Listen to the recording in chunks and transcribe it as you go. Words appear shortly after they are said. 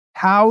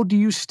how do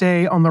you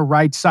stay on the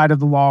right side of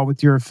the law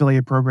with your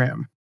affiliate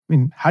program? I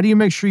mean, how do you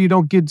make sure you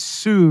don't get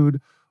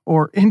sued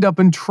or end up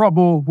in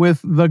trouble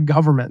with the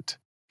government?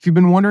 If you've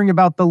been wondering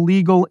about the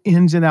legal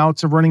ins and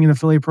outs of running an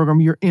affiliate program,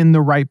 you're in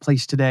the right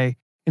place today.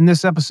 In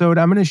this episode,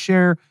 I'm going to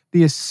share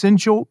the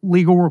essential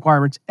legal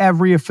requirements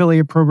every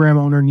affiliate program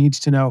owner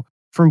needs to know,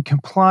 from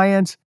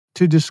compliance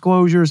to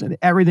disclosures and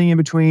everything in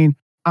between.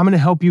 I'm going to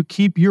help you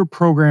keep your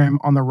program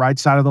on the right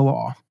side of the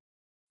law.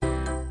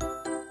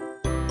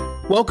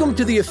 Welcome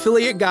to the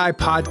Affiliate Guy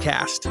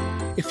podcast.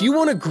 If you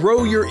want to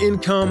grow your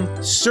income,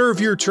 serve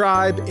your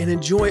tribe, and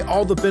enjoy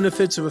all the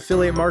benefits of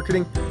affiliate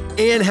marketing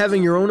and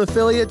having your own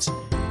affiliates,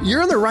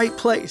 you're in the right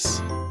place.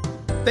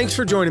 Thanks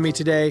for joining me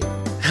today.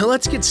 Now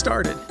let's get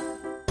started.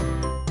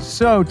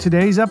 So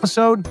today's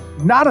episode,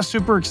 not a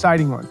super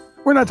exciting one.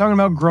 We're not talking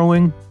about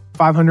growing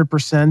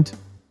 500%.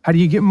 How do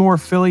you get more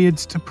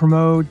affiliates to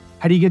promote?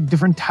 How do you get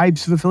different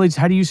types of affiliates?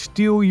 How do you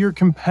steal your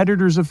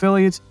competitors'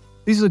 affiliates?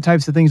 These are the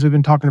types of things we've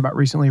been talking about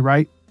recently,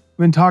 right?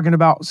 We've been talking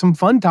about some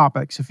fun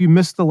topics. If you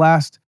missed the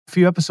last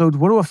few episodes,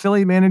 what do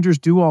affiliate managers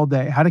do all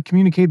day? How to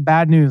communicate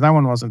bad news. That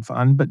one wasn't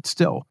fun, but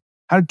still.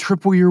 How to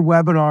triple your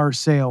webinar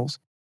sales.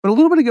 But a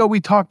little bit ago,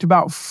 we talked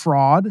about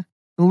fraud.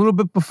 A little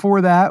bit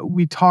before that,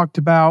 we talked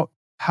about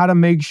how to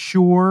make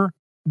sure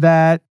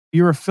that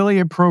your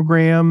affiliate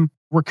program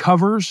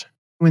recovers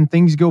when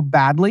things go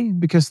badly,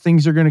 because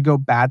things are going to go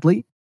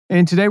badly.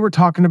 And today we're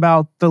talking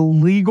about the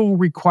legal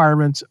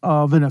requirements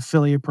of an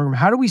affiliate program.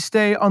 How do we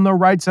stay on the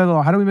right side of the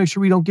law? How do we make sure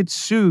we don't get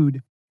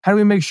sued? How do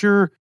we make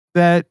sure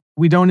that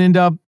we don't end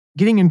up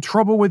getting in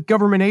trouble with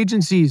government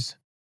agencies,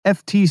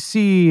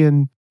 FTC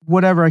and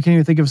whatever? I can't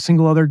even think of a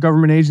single other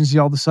government agency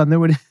all of a sudden that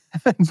would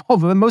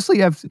involve it. Mostly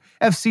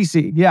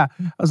FCC. Yeah.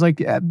 I was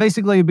like,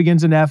 basically it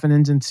begins in F and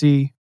ends in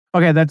C.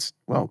 Okay, that's,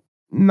 well,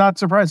 not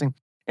surprising.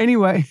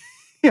 Anyway,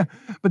 yeah,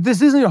 but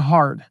this isn't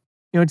hard.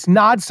 It's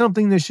not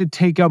something that should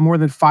take up more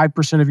than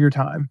 5% of your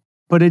time,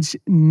 but it's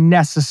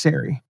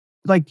necessary.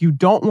 Like, you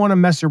don't want to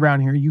mess around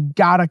here. You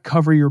got to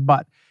cover your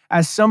butt.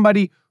 As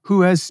somebody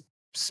who has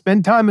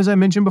spent time, as I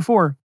mentioned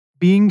before,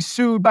 being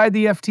sued by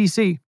the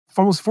FTC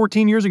almost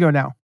 14 years ago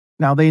now.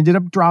 Now, they ended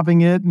up dropping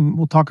it, and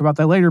we'll talk about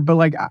that later,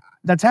 but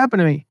that's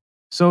happened to me.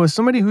 So as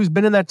somebody who's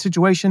been in that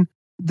situation,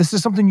 this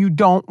is something you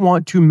don't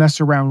want to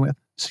mess around with.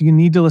 So you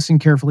need to listen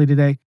carefully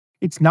today.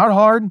 It's not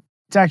hard.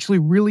 It's actually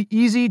really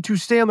easy to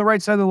stay on the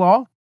right side of the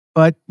law,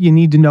 but you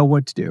need to know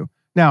what to do.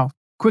 Now,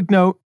 quick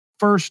note.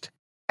 First,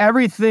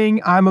 everything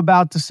I'm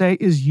about to say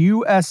is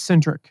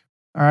US-centric.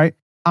 All right.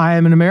 I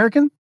am an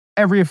American.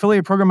 Every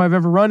affiliate program I've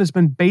ever run has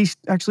been based,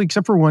 actually,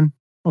 except for one.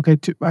 Okay,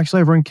 two.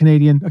 Actually, I've run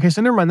Canadian. Okay,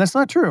 so never mind. That's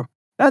not true.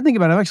 Now I think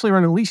about it, I've actually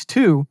run at least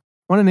two.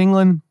 One in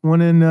England, one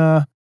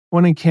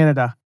in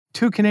Canada.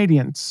 2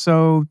 Canadians.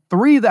 So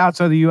 3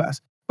 outside the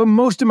US. But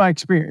most of my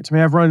experience,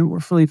 I've run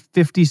roughly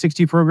 50,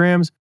 60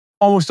 programs.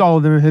 Almost all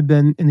of them have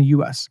been in the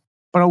US.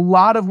 But a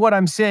lot of what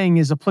I'm saying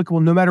is applicable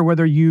no matter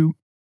whether you're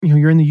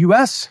in the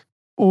US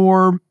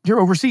or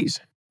you're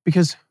overseas.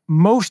 Because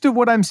most of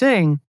what I'm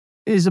saying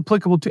is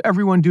applicable to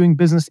everyone doing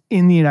business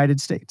in the United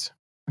States.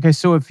 Okay,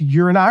 so if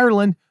you're in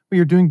Ireland or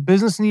you're doing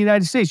business in the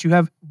United States, you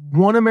have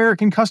one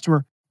American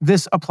customer,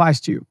 this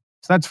applies to you.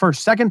 So that's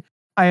first. Second,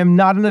 I am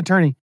not an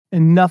attorney,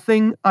 and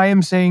nothing I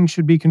am saying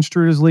should be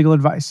construed as legal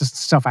advice. This is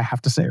stuff I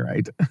have to say,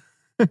 right?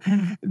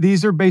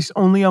 These are based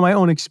only on my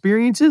own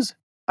experiences.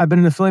 I've been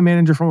an affiliate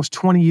manager for almost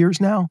 20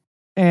 years now,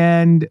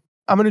 and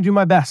I'm going to do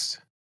my best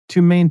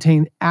to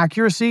maintain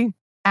accuracy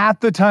at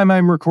the time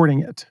I'm recording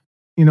it.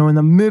 In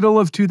the middle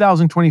of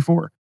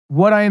 2024,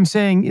 what I am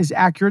saying is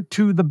accurate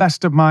to the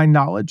best of my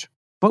knowledge,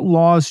 but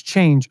laws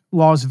change.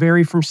 Laws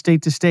vary from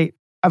state to state.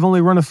 I've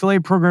only run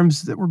affiliate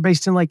programs that were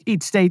based in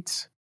 8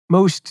 states,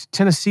 most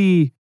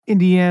Tennessee,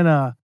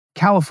 Indiana,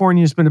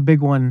 California has been a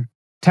big one.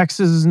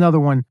 Texas is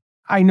another one.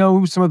 I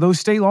know some of those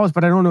state laws,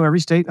 but I don't know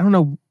every state. I don't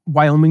know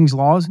Wyoming's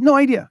laws. No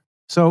idea.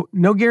 So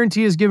no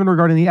guarantee is given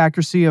regarding the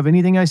accuracy of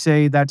anything I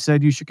say. That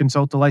said, you should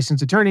consult a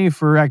licensed attorney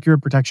for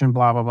accurate protection,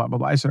 blah, blah, blah, blah,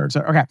 blah, et cetera, et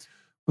cetera. Okay.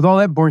 With all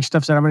that boring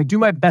stuff said, I'm going to do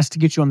my best to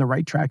get you on the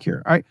right track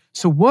here. All right.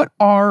 So what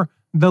are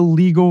the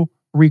legal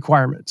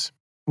requirements?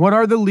 What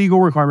are the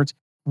legal requirements?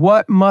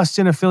 What must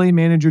an affiliate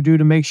manager do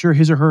to make sure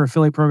his or her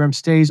affiliate program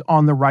stays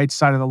on the right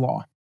side of the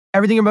law?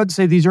 Everything I'm about to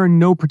say, these are in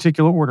no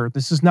particular order.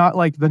 This is not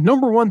like the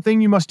number one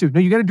thing you must do. No,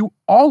 you got to do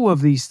all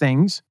of these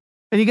things,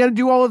 and you got to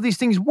do all of these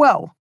things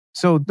well.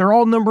 So they're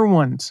all number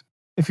ones.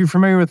 If you're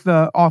familiar with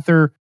the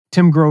author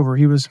Tim Grover,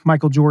 he was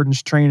Michael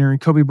Jordan's trainer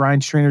and Kobe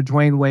Bryant's trainer,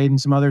 Dwayne Wade,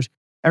 and some others.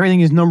 Everything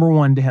is number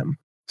one to him.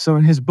 So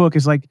in his book,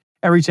 it's like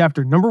every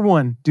chapter, number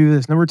 1, do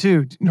this. Number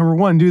 2, number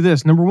 1, do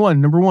this. Number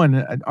 1.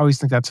 I always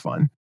think that's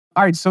fun.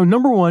 All right, so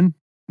number 1,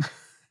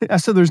 I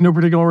said there's no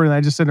particular order, and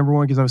I just said number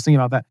 1 because I was thinking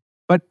about that.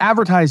 But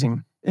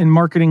advertising and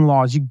marketing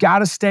laws. You got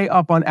to stay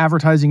up on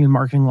advertising and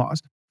marketing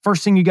laws.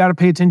 First thing you got to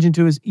pay attention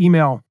to is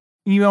email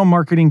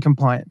marketing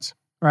compliance,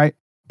 right?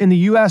 In the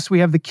US, we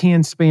have the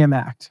CAN-SPAM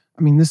Act.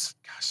 I mean, I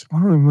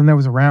don't know when that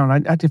was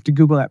around. I'd have to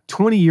Google that.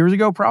 20 years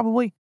ago,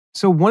 probably.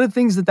 So one of the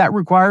things that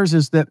requires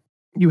is that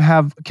you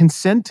have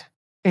consent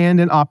and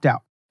an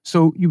opt-out.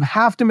 So you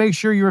have to make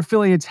sure your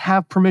affiliates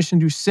have permission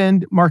to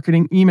send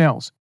marketing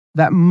emails.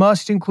 That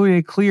must include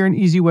a clear and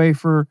easy way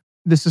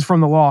this is from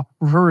the law,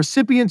 for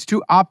recipients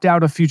to opt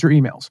out of future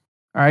emails.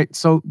 All right.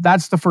 So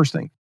that's the first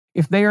thing.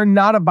 If they are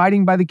not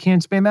abiding by the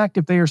CAN-SPAM Act,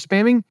 if they are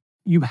spamming,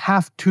 you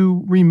have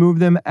to remove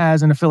them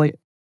as an affiliate.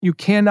 You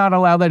cannot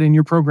allow that in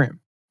your program.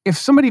 If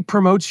somebody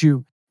promotes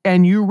you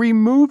and you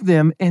remove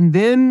them and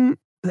then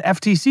the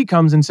FTC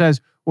comes and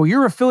says, well,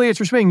 your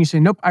affiliates are spamming, you say,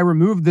 nope, I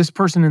removed this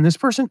person and this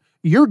person,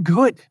 you're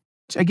good.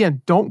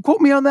 Again, don't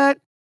quote me on that,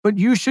 but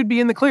you should be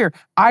in the clear.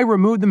 I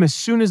removed them as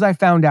soon as I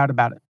found out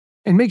about it.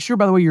 And make sure,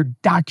 by the way, you're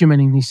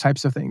documenting these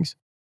types of things.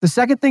 The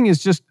second thing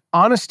is just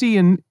honesty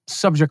in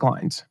subject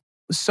lines.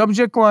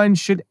 Subject lines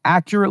should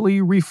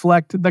accurately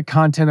reflect the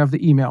content of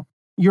the email.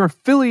 Your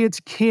affiliates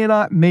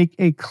cannot make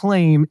a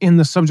claim in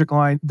the subject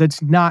line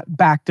that's not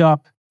backed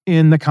up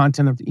in the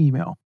content of the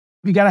email.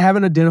 You got to have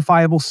an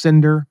identifiable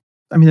sender.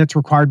 I mean, that's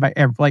required by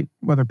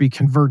whether it be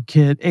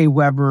ConvertKit,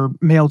 Aweber,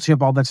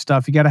 MailChimp, all that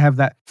stuff. You got to have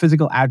that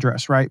physical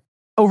address, right?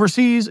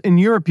 Overseas in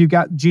Europe, you've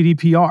got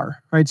GDPR,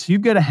 right? So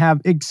you've got to have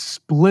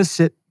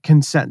explicit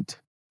consent.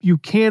 You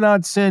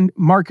cannot send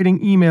marketing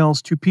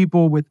emails to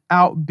people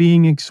without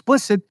being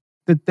explicit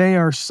that they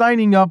are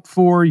signing up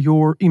for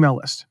your email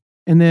list.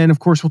 And then, of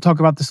course, we'll talk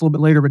about this a little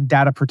bit later, but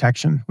data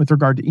protection with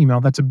regard to email.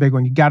 That's a big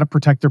one. You got to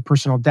protect their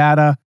personal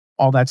data,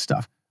 all that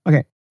stuff.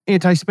 Okay,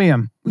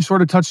 anti-spam. We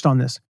sort of touched on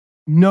this.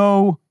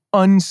 No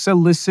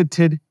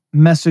unsolicited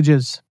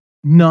messages.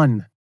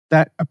 None.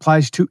 That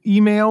applies to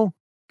email,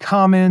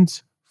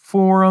 comments,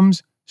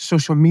 forums,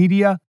 social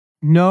media.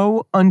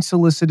 No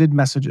unsolicited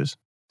messages.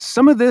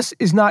 Some of this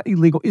is not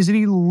illegal. Is it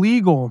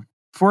illegal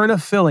for an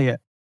affiliate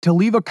to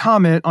leave a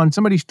comment on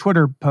somebody's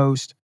Twitter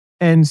post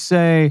and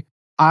say,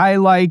 I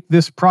like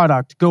this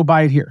product, go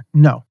buy it here?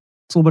 No,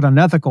 it's a little bit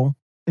unethical.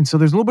 And so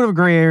there's a little bit of a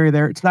gray area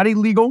there. It's not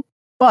illegal,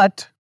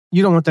 but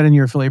you don't want that in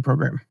your affiliate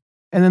program.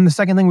 And then the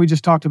second thing we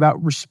just talked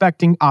about,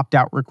 respecting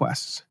opt-out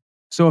requests.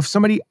 So if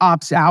somebody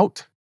opts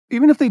out,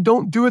 even if they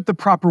don't do it the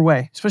proper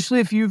way, especially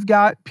if you've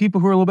got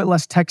people who are a little bit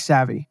less tech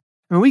savvy.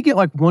 I mean, we get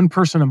like one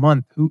person a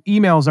month who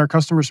emails our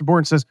customer support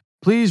and says,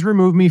 please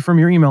remove me from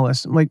your email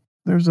list. I'm like,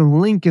 there's a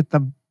link at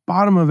the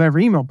bottom of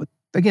every email. But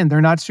again,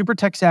 they're not super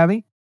tech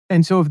savvy.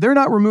 And so if they're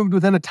not removed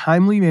within a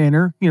timely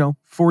manner,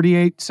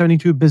 48,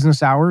 72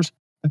 business hours,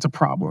 that's a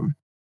problem.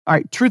 All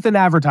right, truth in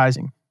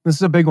advertising. This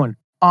is a big one.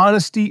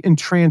 Honesty and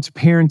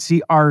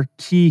transparency are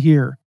key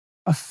here.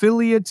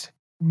 Affiliates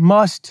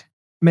must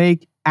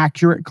make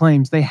accurate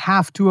claims. They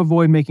have to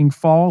avoid making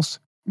false,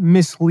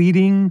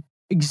 misleading,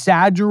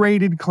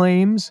 exaggerated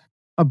claims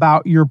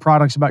about your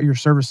products, about your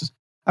services.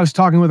 I was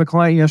talking with a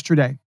client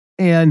yesterday,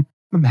 and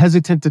I'm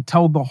hesitant to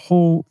tell the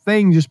whole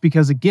thing just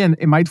because, again,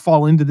 it might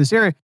fall into this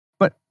area,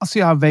 but I'll see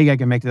how vague I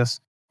can make this.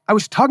 I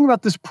was talking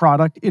about this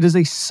product. It is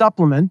a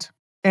supplement,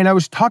 and I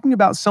was talking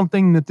about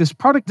something that this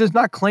product does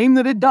not claim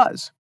that it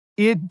does.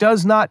 It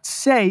does not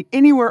say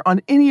anywhere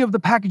on any of the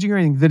packaging or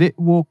anything that it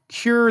will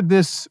cure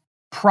this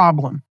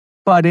problem,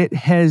 but it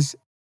has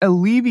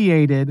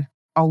alleviated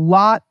a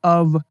lot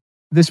of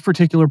this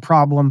particular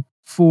problem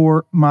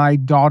for my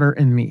daughter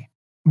and me,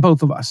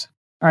 both of us.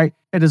 All right.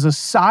 It is a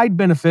side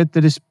benefit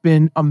that has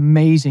been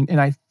amazing, and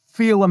I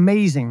feel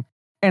amazing.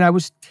 And I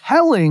was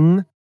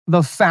telling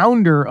the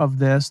founder of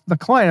this, the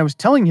client, I was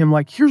telling him,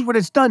 like, here's what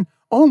it's done.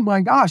 Oh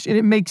my gosh. And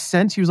it makes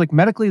sense. He was like,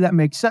 medically, that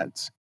makes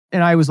sense.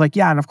 And I was like,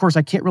 yeah. And of course,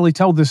 I can't really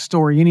tell this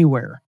story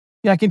anywhere.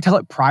 Yeah, I can tell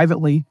it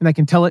privately, and I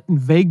can tell it in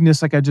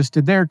vagueness like I just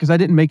did there because I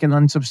didn't make an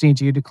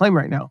unsubstantiated claim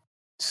right now.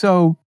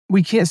 So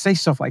we can't say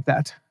stuff like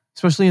that,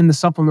 especially in the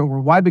supplement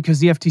world. Why? Because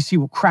the FTC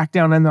will crack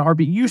down on the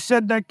RB. You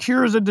said that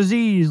cures a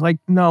disease. Like,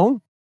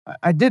 no,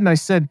 I didn't. I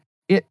said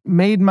it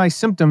made my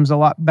symptoms a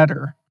lot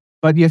better,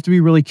 but you have to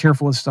be really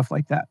careful with stuff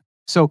like that.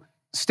 So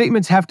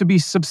statements have to be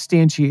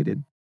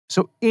substantiated.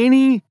 So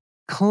any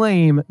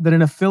claim that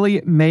an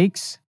affiliate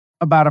makes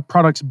about a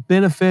product's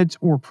benefits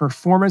or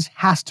performance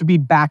has to be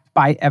backed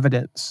by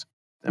evidence.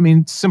 I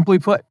mean, simply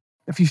put,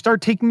 if you start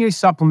taking a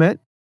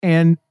supplement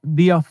and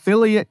the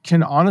affiliate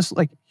can honestly,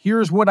 like,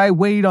 here's what I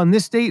weighed on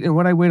this date and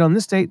what I weighed on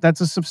this date, that's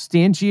a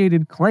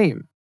substantiated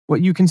claim.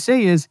 What you can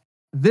say is,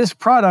 this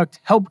product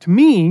helped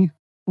me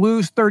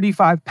lose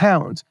 35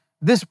 pounds.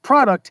 This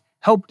product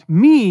helped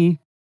me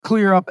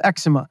clear up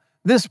eczema.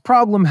 This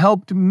problem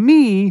helped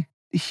me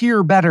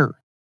hear better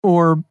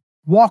or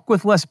walk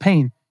with less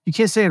pain. You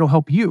can't say it'll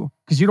help you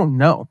because you don't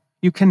know.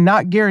 You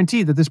cannot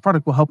guarantee that this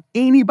product will help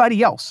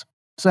anybody else.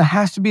 So it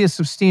has to be a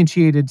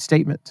substantiated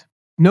statement.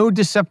 No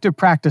deceptive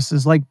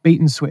practices like bait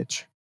and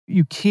switch.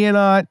 You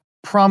cannot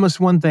promise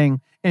one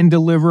thing and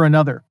deliver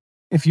another.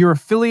 If your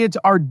affiliates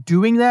are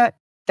doing that,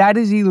 that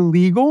is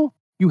illegal.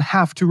 You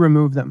have to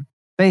remove them.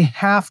 They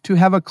have to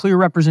have a clear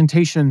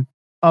representation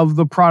of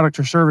the product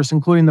or service,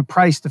 including the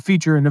price, the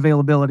feature, and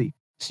availability.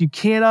 So you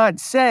cannot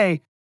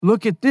say,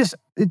 look at this,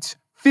 it's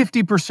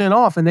 50%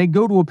 off, and they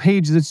go to a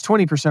page that's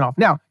 20% off.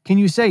 Now, can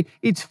you say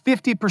it's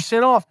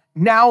 50% off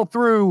now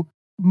through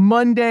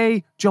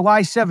Monday,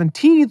 July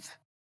 17th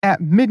at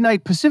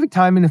midnight Pacific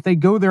time, and if they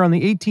go there on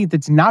the 18th,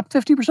 it's not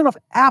 50% off?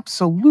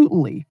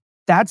 Absolutely.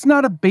 That's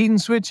not a bait and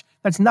switch.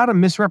 That's not a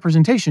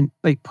misrepresentation.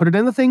 Like, put it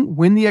in the thing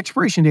when the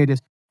expiration date is.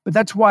 But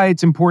that's why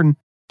it's important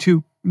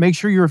to make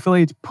sure your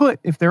affiliates put,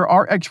 if there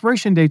are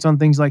expiration dates on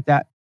things like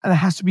that, and it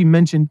has to be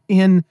mentioned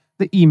in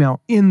the email,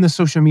 in the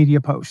social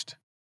media post.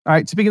 All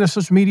right. Speaking of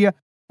social media,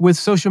 with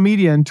social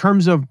media, in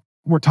terms of,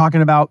 we're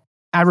talking about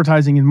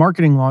advertising and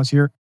marketing laws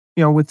here,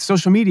 with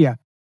social media,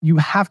 you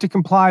have to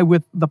comply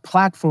with the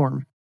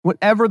platform,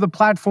 whatever the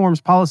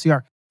platform's policy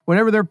are,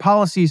 whatever their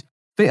policies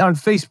on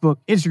Facebook,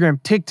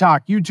 Instagram,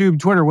 TikTok, YouTube,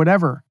 Twitter,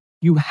 whatever.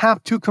 You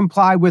have to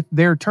comply with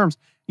their terms.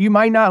 You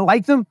might not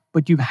like them,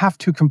 but you have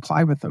to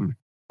comply with them.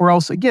 Or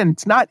else, again,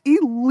 it's not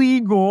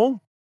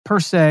illegal per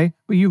se,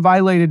 but you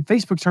violated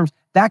Facebook's terms.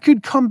 That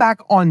could come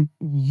back on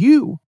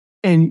you,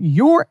 and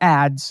your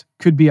ads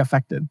could be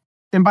affected.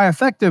 And by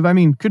effective, I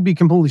mean could be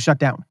completely shut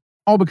down,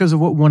 all because of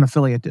what one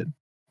affiliate did.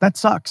 That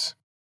sucks.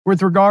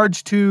 With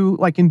regards to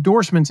like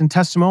endorsements and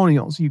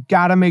testimonials, you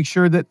got to make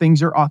sure that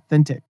things are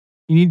authentic.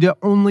 You need to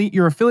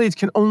your affiliates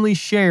can only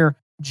share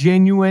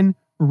genuine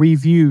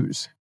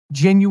reviews,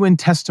 genuine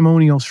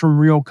testimonials from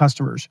real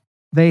customers.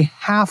 They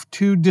have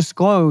to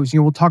disclose,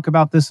 we'll talk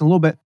about this in a little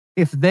bit.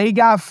 If they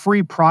got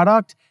free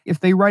product, if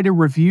they write a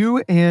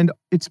review and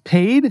it's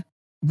paid,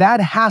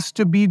 that has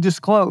to be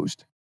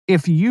disclosed.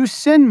 If you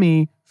send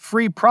me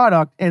free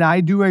product and I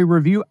do a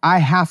review, I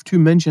have to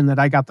mention that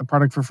I got the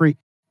product for free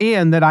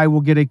and that I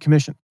will get a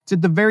commission. It's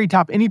at the very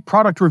top. Any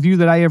product review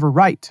that I ever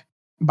write.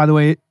 By the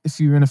way, if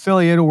you're an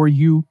affiliate or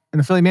an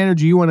affiliate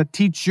manager, you want to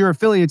teach your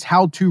affiliates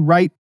how to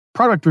write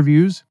product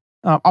reviews.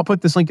 I'll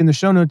put this link in the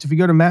show notes. If you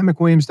go to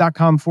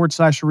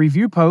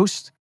mattmcwilliams.com/review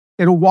post,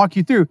 it'll walk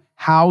you through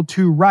how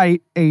to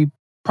write a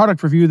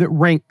product review that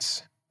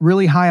ranks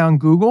really high on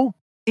Google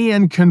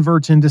and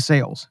converts into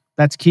sales.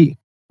 That's key.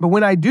 But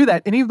when I do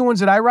that, any of the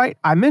ones that I write,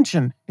 I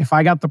mention if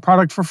I got the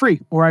product for free,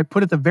 or I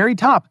put at the very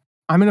top,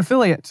 I'm an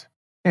affiliate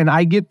and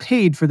I get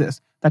paid for this.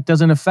 That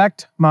doesn't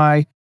affect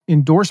my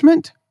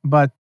endorsement,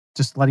 but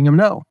just letting them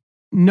know.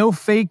 No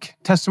fake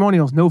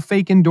testimonials, no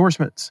fake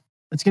endorsements.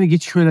 That's going to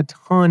get you in a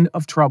ton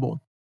of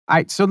trouble. All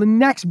right, so the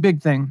next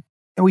big thing,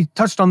 and we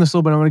touched on this a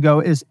little bit, I'm going to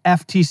go, is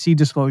FTC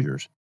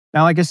disclosures.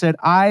 Now, like I said,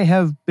 I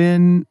have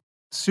been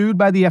sued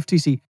by the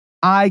FTC.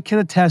 I can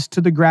attest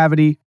to the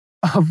gravity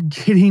of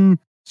getting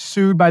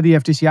sued by the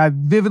FTC. I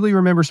vividly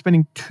remember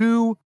spending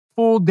 2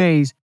 full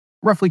days,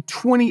 roughly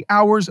 20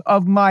 hours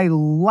of my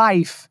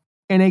life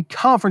in a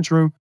conference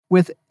room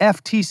with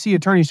FTC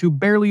attorneys who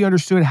barely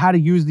understood how to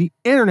use the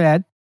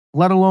internet,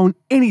 let alone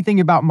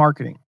anything about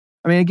marketing.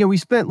 I mean, again, we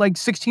spent like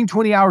 16,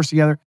 20 hours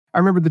together. I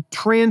remember the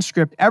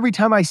transcript. Every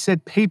time I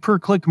said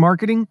pay-per-click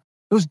marketing,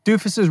 those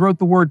doofuses wrote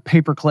the word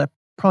paperclip.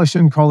 Probably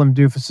shouldn't call them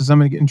doofuses. I'm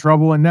going to get in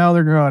trouble. And now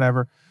they're going,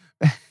 whatever.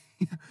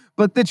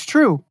 But that's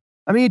true.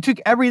 I mean, it took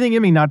everything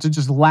in me not to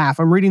just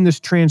laugh. I'm reading this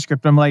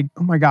transcript. I'm like,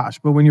 oh my gosh.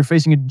 But when you're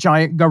facing a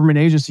giant government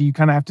agency, you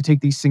kind of have to take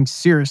these things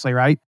seriously,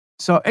 right?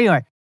 So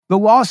anyway, the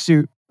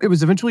lawsuit, it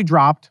was eventually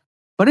dropped,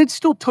 but it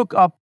still took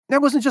up,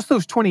 that wasn't just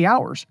those 20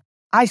 hours.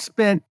 I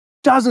spent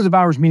dozens of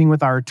hours meeting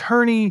with our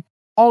attorney,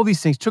 all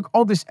these things, took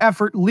all this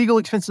effort, legal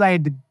expenses. I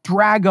had to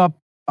drag up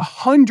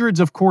hundreds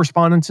of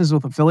correspondences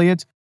with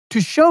affiliates to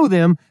show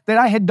them that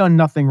I had done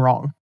nothing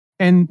wrong.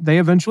 And they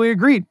eventually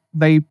agreed.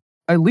 They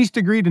at least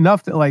agreed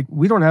enough that like,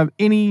 we don't have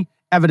any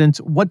evidence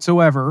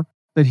whatsoever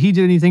that he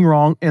did anything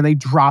wrong, and they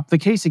dropped the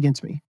case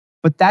against me.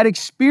 But that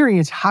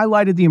experience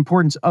highlighted the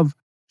importance of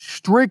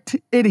strict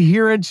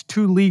adherence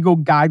to legal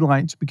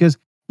guidelines, because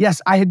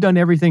yes, I had done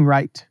everything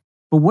right,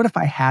 but what if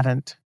I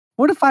hadn't?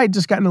 What if I had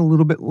just gotten a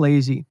little bit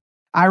lazy?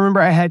 I remember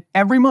I had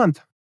every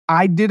month,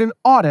 I did an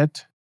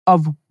audit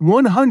of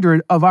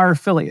 100 of our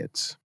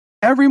affiliates.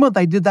 Every month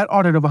I did that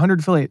audit of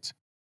 100 affiliates.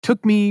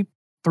 Took me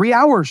 3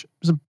 hours. It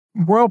was a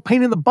royal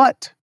pain in the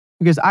butt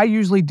because I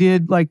usually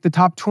did like the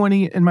top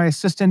 20 and my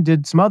assistant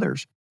did some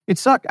others. It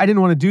sucked. I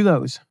didn't want to do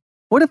those.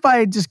 What if I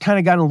had just kind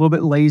of gotten a little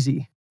bit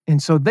lazy?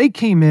 And so they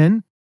came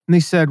in and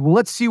they said, well,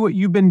 let's see what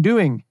you've been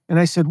doing. And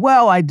I said,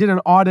 well, I did an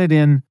audit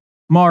in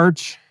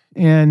March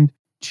and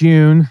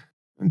June.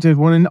 I did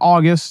one in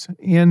August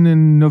and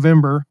in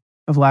November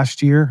of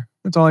last year.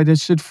 That's all I did.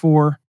 Did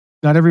 4,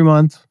 not every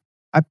month.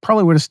 I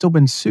probably would have still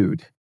been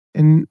sued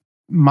and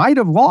might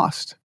have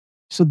lost.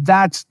 So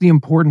that's the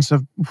importance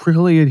of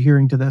really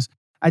adhering to this.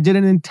 I did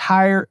an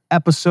entire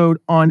episode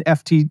on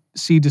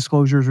FTC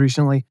disclosures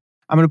recently.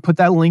 I'm going to put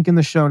that link in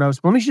the show notes.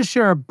 But let me just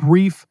share a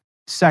brief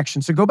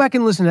section. So go back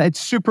and listen to that.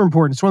 It's super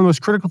important. It's one of the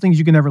most critical things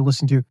you can ever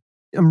listen to.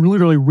 I'm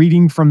literally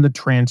reading from the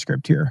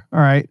transcript here. All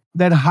right.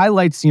 That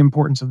highlights the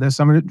importance of this.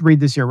 I'm going to read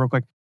this here real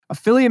quick.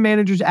 Affiliate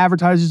managers,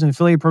 advertisers, and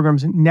affiliate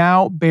programs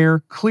now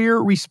bear clear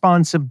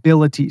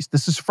responsibilities.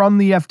 This is from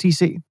the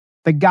FTC.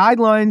 The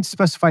guidelines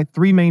specify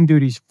 3 main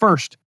duties.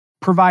 First,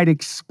 provide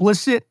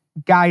explicit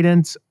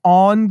guidance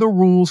on the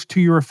rules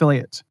to your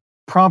affiliates.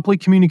 Promptly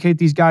communicate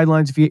these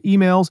guidelines via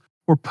emails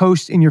or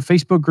posts in your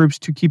Facebook groups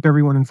to keep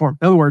everyone informed.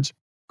 In other words,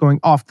 going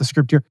off the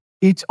script here,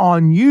 it's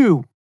on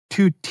you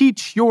to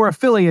teach your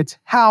affiliates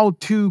how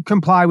to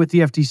comply with the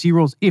FTC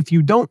rules. If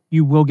you don't,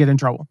 you will get in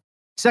trouble.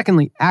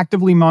 Secondly,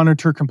 actively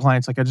monitor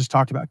compliance, like I just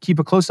talked about. Keep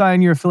a close eye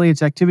on your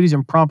affiliates' activities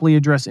and promptly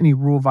address any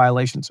rule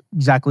violations.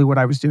 Exactly what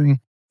I was doing.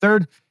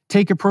 Third,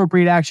 take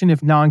appropriate action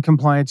if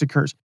non-compliance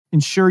occurs.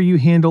 Ensure you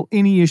handle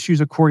any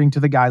issues according to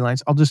the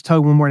guidelines. I'll just tell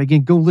you one more. And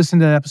again, go listen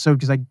to that episode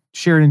because I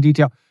share it in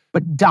detail.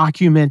 But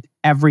document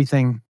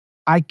everything.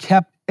 I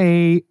kept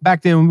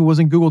back then it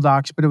wasn't Google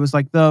Docs, but it was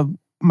like the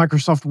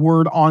Microsoft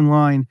Word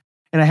online.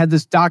 And I had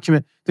this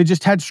document that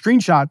just had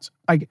screenshots.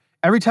 Like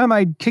every time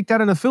I kicked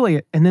out an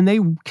affiliate and then they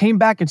came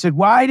back and said,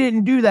 well, I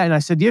didn't do that. And I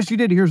said, yes, you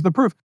did. Here's the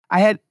proof. I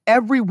had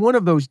every one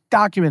of those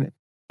documented.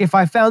 If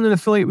I found an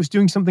affiliate was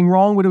doing something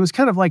wrong, but it was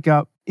kind of like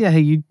hey,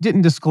 you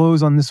didn't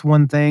disclose on this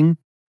one thing.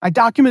 I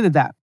documented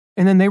that.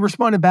 And then they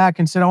responded back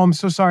and said, oh, I'm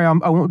so sorry.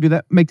 I won't do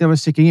that. Make that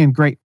mistake again.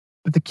 Great.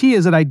 But the key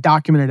is that I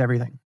documented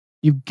everything.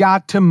 You've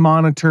got to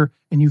monitor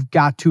and you've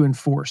got to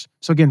enforce.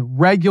 So again,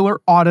 regular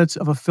audits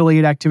of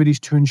affiliate activities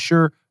to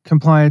ensure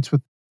compliance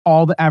with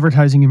all the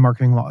advertising and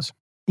marketing laws.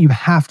 You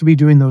have to be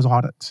doing those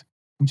audits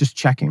and just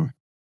checking.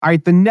 All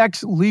right, the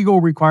next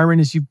legal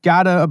requirement is you've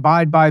got to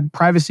abide by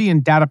privacy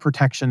and data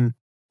protection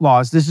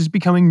laws. This is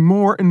becoming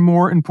more and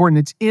more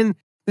important.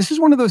 This is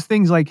one of those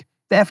things like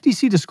the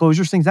FTC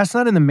disclosures things, that's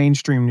not in the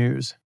mainstream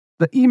news.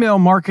 The email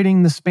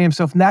marketing, the spam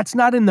stuff, that's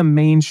not in the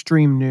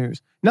mainstream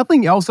news.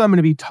 Nothing else I'm going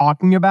to be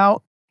talking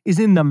about is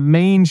in the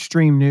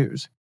mainstream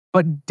news.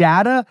 But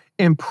data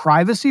and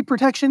privacy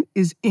protection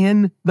is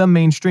in the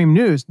mainstream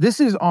news. This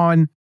is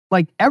on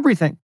like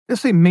everything.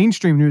 Let's say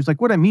mainstream news.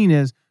 Like what I mean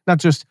is not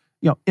just,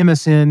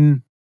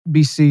 MSN,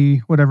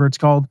 BC, whatever it's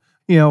called,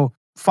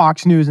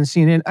 Fox News and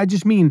CNN. I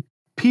just mean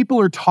people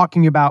are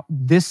talking about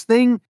this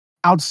thing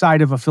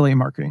outside of affiliate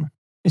marketing.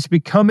 It's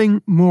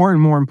becoming more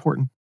and more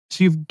important.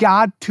 So you've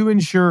got to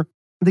ensure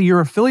that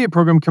your affiliate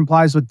program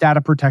complies with data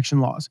protection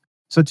laws,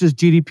 such as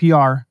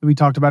GDPR that we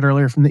talked about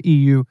earlier from the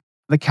EU,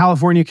 the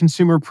California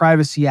Consumer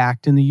Privacy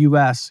Act in the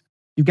US.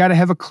 You've got to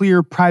have a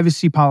clear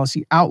privacy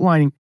policy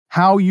outlining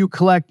how you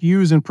collect,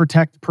 use, and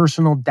protect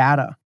personal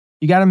data.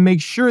 You got to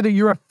make sure that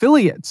your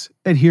affiliates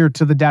adhere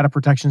to the data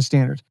protection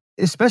standards,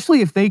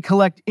 especially if they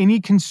collect any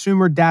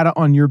consumer data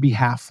on your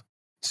behalf.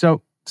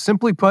 So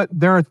simply put,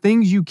 there are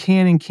things you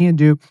can and can't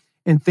do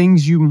and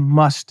things you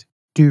must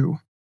do.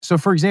 So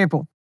for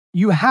example,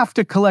 you have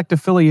to collect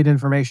affiliate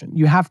information.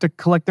 You have to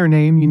collect their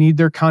name. You need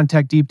their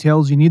contact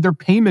details. You need their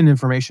payment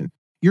information.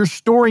 You're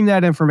storing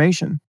that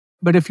information.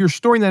 But if you're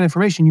storing that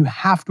information, you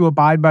have to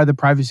abide by the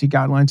privacy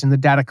guidelines and the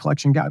data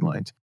collection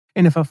guidelines.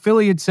 And if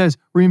affiliate says,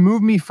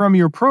 remove me from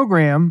your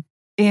program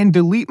and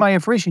delete my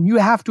information, you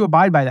have to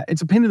abide by that.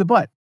 It's a pain in the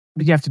butt,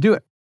 but you have to do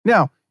it.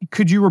 Now,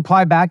 could you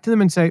reply back to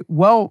them and say,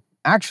 well,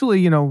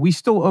 actually, we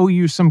still owe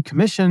you some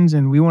commissions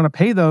and we want to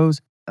pay those.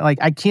 Like,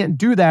 I can't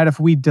do that if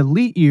we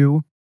delete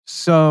you.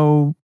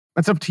 So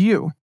that's up to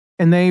you.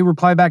 And they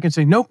reply back and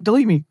say, nope,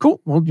 delete me.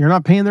 Cool. Well, you're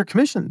not paying their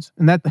commissions.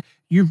 And that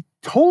you've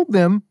told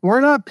them we're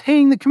not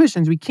paying the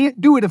commissions. We can't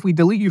do it if we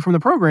delete you from the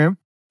program.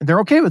 And they're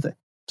okay with it.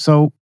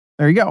 So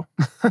there you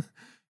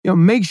go.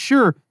 Make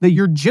sure that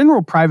your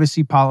general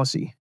privacy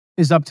policy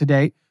is up to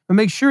date, but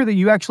make sure that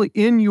you actually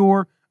in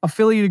your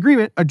affiliate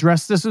agreement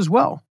address this as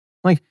well.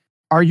 Like,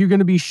 are you going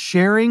to be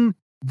sharing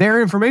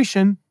their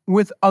information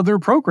with other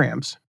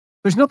programs?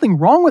 There's nothing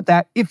wrong with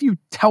that if you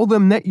tell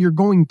them that you're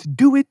going to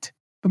do it,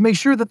 but make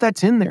sure that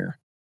that's in there.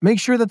 Make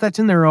sure that that's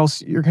in there or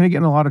else you're going to get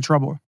in a lot of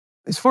trouble.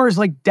 As far as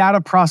like data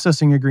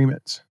processing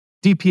agreements,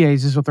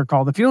 DPAs is what they're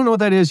called. If you don't know what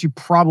that is, you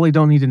probably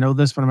don't need to know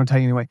this, but I'm going to tell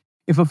you anyway.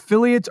 If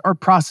affiliates are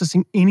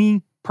processing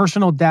any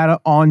personal data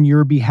on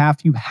your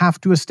behalf, you have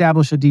to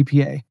establish a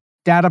DPA,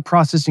 data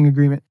processing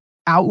agreement,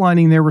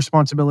 outlining their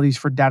responsibilities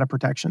for data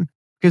protection.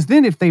 Because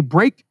then if they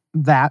break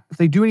that, if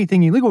they do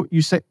anything illegal,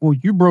 you say, well,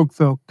 you broke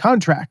the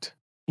contract.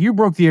 You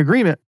broke the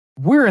agreement.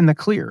 We're in the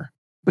clear.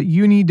 But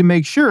you need to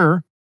make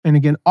sure, and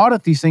again,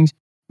 audit these things,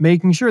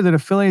 making sure that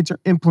affiliates are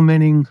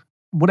implementing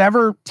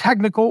whatever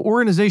technical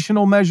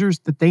organizational measures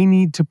that they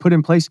need to put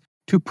in place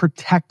to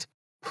protect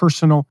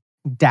personal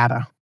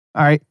data.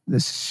 All right,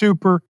 this is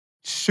super,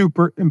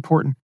 super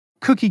important.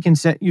 Cookie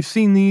consent, you've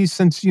seen these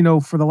since,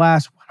 for the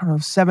last,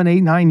 7,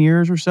 8, 9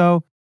 years or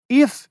so.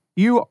 If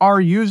you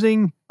are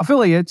using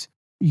affiliates,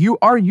 you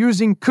are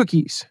using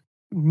cookies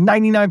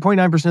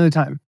 99.9% of the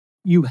time.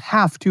 You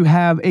have to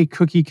have a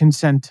cookie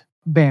consent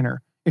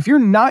banner. If you're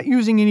not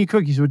using any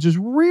cookies, which is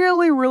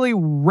really, really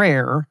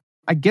rare,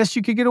 I guess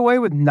you could get away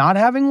with not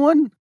having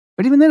one.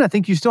 But even then, I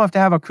think you still have to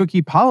have a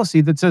cookie policy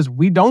that says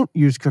we don't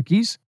use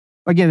cookies.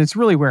 Again, it's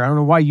really rare. I don't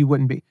know why you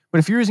wouldn't be. But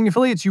if you're using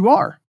affiliates, you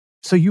are.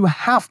 So you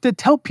have to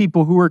tell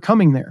people who are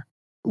coming there.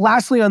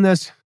 Lastly on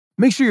this,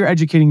 make sure you're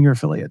educating your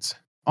affiliates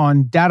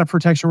on data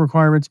protection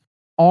requirements,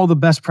 all the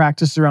best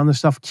practices around this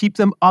stuff. Keep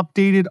them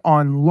updated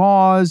on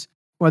laws,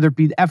 whether it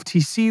be the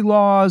FTC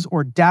laws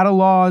or data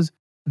laws.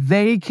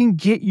 They can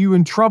get you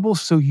in trouble,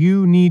 so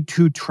you need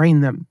to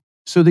train them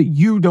so that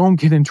you don't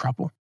get in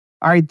trouble.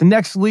 All right, the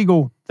next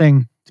legal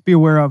thing to be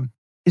aware of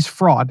is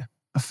fraud,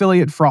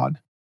 affiliate fraud.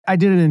 I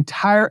did an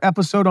entire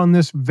episode on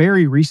this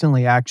very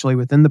recently, actually,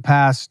 within the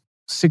past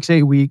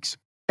 6-8 weeks,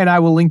 and I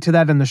will link to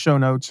that in the show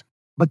notes.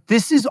 But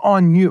this is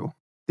on you.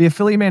 the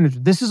affiliate manager.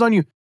 This is on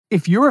you.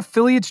 If your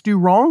affiliates do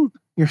wrong,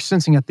 you're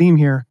sensing a theme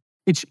here.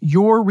 It's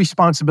your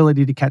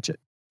responsibility to catch it.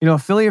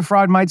 Affiliate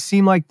fraud might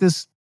seem like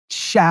this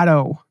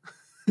shadow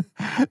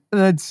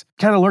that's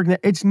kind of lurking there.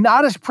 It's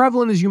not as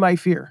prevalent as you might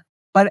fear.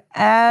 But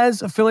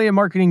as affiliate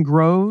marketing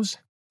grows,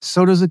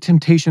 so does the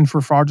temptation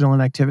for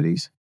fraudulent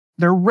activities.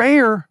 They're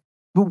rare,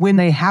 but when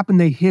they happen,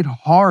 they hit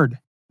hard.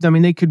 I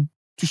mean, they could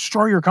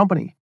destroy your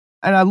company.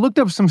 And I looked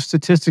up some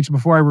statistics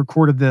before I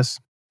recorded this.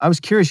 I was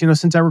curious,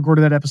 since I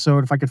recorded that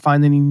episode, if I could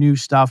find any new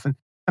stuff. And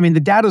I mean, the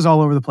data's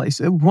all over the place.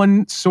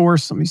 One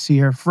source, let me see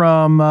here,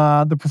 from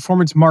the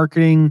performance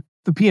marketing,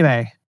 the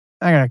PMA.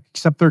 I gotta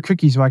accept their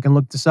cookies so I can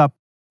look this up.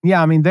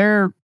 Yeah, I mean,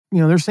 they're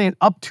saying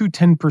up to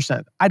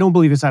 10%. I don't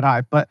believe it's that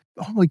high, but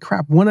holy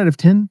crap, 1 out of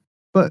 10.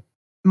 But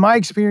my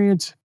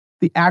experience,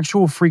 the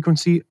actual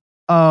frequency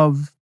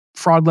of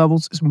fraud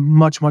levels is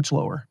much, much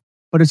lower.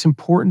 But it's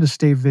important to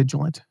stay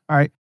vigilant. All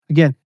right.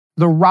 Again,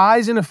 the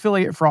rise in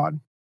affiliate fraud,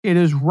 it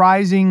is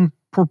rising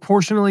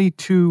proportionally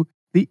to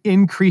the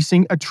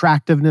increasing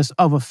attractiveness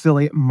of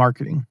affiliate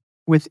marketing.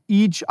 With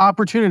each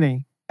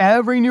opportunity,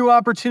 every new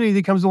opportunity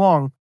that comes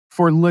along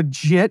for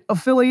legit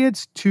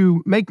affiliates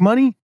to make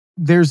money,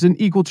 there's an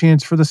equal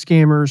chance for the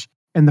scammers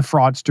and the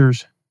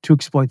fraudsters to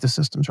exploit the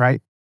systems,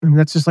 right? I mean,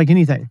 that's just like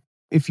anything.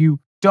 If you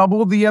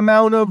double the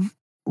amount of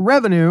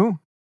revenue,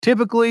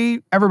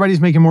 typically everybody's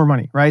making more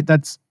money, right?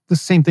 That's the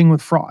same thing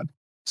with fraud.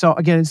 So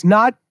again, it's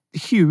not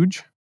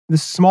huge. The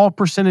small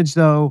percentage,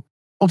 though,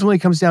 ultimately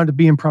comes down to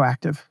being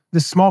proactive.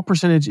 This small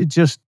percentage,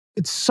 it's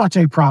such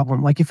a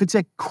problem. Like if it's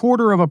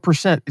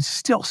 0.25%, it's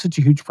still such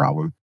a huge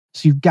problem.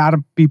 So you've got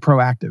to be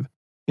proactive.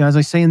 As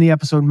I say in the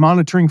episode,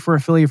 monitoring for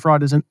affiliate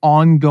fraud is an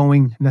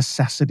ongoing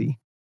necessity.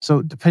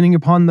 So depending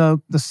upon the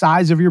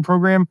size of your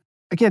program,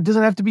 again, it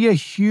doesn't have to be a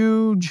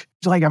huge,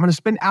 like I'm going to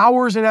spend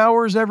hours and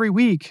hours every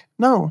week.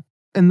 No.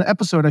 In the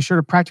episode, I shared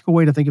a practical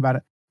way to think about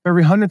it. For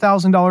every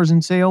 $100,000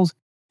 in sales,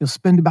 you'll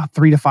spend about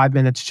 3 to 5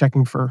 minutes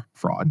checking for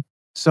fraud.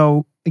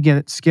 So again,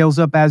 it scales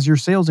up as your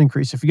sales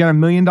increase. If you got $1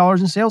 million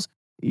in sales,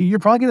 you're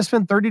probably going to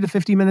spend 30 to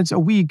 50 minutes a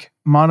week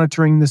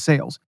monitoring the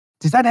sales.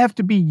 Does that have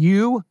to be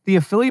you, the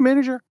affiliate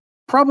manager?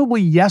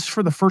 Probably yes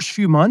for the first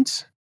few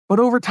months, but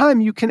over time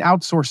you can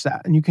outsource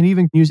that and you can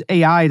even use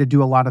AI to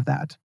do a lot of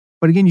that.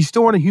 But again, you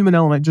still want a human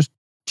element, just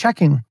check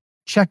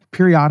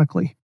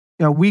periodically.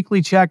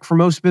 Weekly check for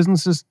most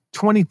businesses,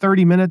 20,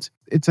 30 minutes,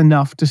 it's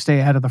enough to stay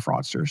ahead of the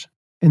fraudsters.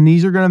 And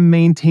these are going to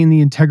maintain the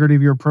integrity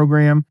of your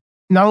program.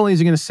 Not only is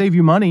it going to save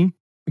you money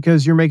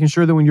because you're making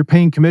sure that when you're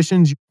paying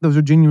commissions, those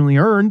are genuinely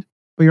earned,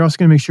 but you're also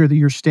going to make sure that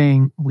you're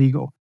staying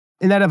legal.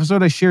 In that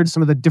episode, I shared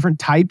some of the different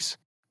types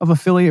of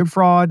affiliate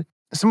fraud,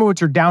 some of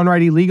which are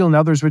downright illegal and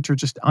others which are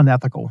just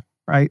unethical,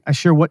 right? I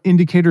share what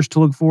indicators to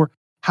look for,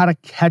 how to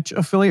catch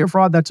affiliate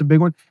fraud. That's a big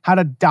one. How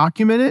to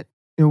document it.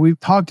 We've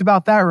talked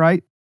about that,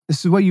 right?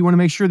 This is what you want to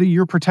make sure that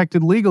you're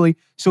protected legally.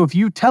 So if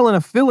you tell an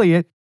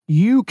affiliate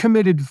you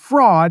committed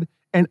fraud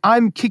and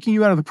I'm kicking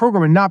you out of the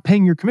program and not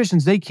paying your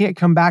commissions, they can't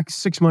come back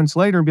 6 months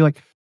later and be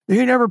like,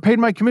 they never paid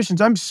my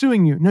commissions, I'm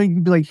suing you. No, you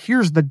can be like,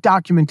 here's the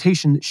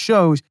documentation that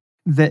shows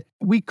that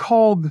we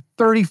called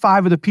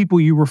 35 of the people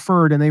you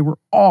referred and they were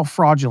all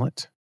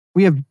fraudulent.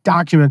 We have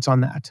documents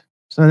on that.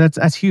 So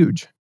that's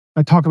huge.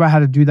 I talk about how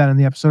to do that in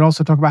the episode. I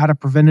also talk about how to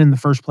prevent it in the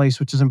first place,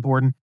 which is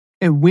important,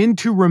 and when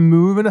to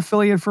remove an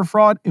affiliate for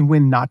fraud and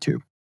when not to.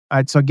 All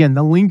right. So again,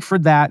 the link for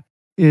that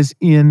is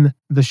in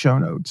the show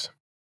notes.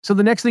 So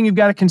the next thing you've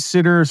got to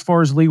consider as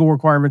far as legal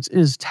requirements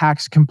is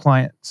tax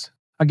compliance.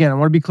 Again, I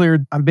want to be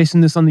clear. I'm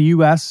basing this on the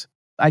US.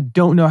 I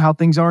don't know how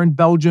things are in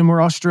Belgium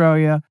or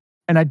Australia,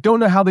 and I don't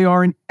know how they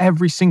are in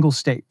every single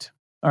state.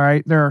 All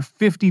right. There are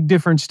 50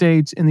 different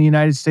states in the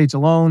United States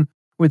alone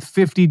with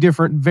 50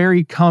 different,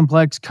 very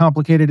complex,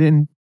 complicated,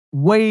 and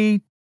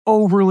way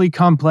overly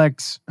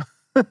complex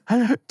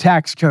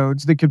tax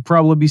codes that could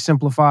probably be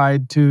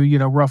simplified to,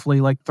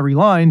 roughly like 3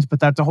 lines, but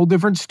that's a whole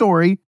different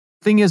story.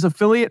 Thing is,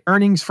 affiliate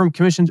earnings from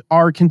commissions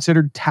are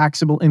considered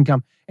taxable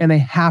income, and they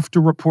have to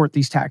report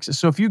these taxes.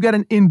 So if you get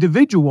an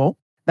individual,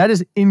 that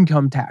is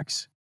income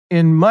tax.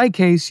 In my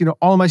case,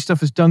 all of my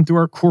stuff is done through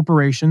our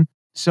corporation.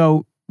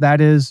 So that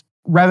is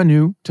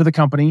revenue to the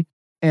company.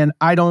 And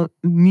I don't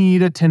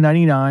need a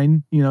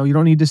 1099. You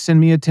don't need to send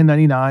me a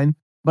 1099.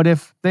 But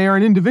if they are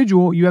an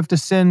individual, you have to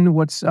send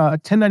what's a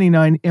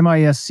 1099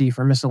 MISC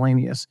for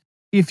miscellaneous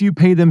if you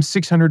pay them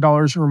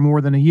 $600 or more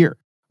than a year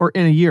or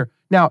in a year.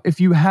 Now, if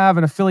you have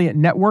an affiliate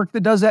network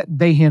that does that,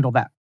 they handle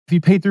that. If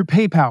you pay through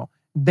PayPal,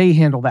 they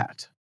handle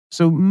that.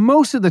 So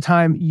most of the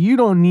time, you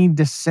don't need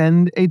to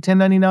send a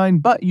 1099,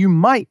 but you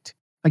might.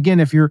 Again,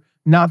 if you're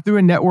not through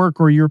a network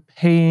or you're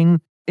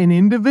paying an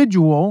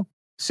individual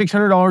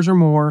 $600 or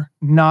more,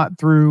 not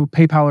through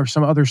PayPal or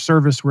some other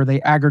service where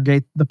they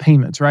aggregate the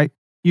payments, right?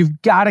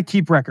 You've got to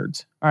keep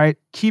records, all right?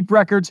 Keep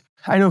records.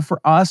 I know for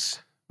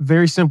us,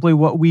 very simply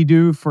what we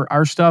do for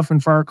our stuff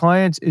and for our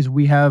clients is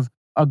we have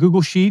a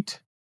Google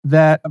Sheet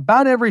that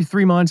about every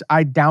 3 months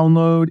I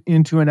download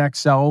into an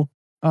Excel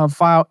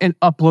file and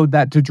upload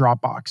that to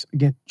Dropbox.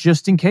 Again,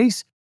 just in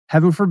case,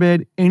 heaven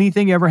forbid,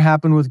 anything ever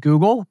happened with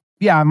Google.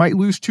 Yeah, I might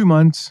lose 2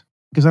 months,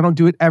 because I don't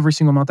do it every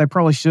single month. I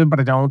probably should, but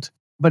I don't.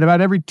 But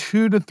about every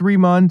 2 to 3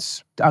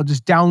 months, I'll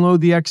just download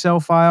the Excel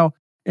file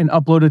and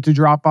upload it to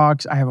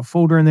Dropbox. I have a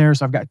folder in there.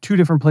 So I've got 2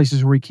 different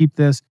places where we keep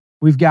this.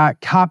 We've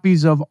got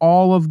copies of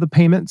all of the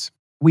payments.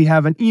 We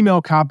have an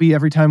email copy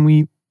every time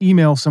we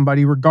email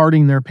somebody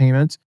regarding their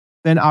payments.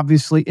 Then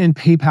obviously in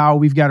PayPal,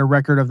 we've got a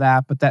record of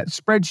that. But that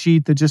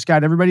spreadsheet that just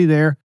got everybody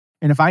there.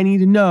 And if I need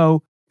to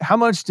know how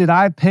much did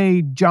I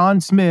pay John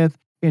Smith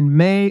in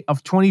May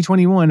of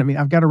 2021, I mean,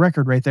 I've got a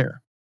record right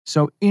there.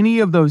 So any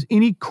of those,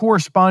 any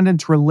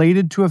correspondence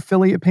related to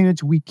affiliate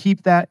payments, we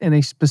keep that in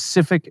a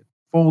specific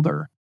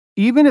folder.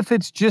 Even if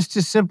it's just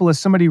as simple as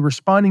somebody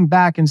responding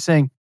back and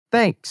saying,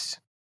 thanks,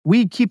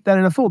 we keep that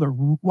in a folder.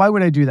 Why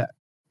would I do that?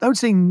 I would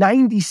say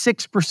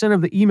 96%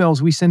 of the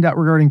emails we send out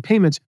regarding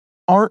payments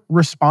aren't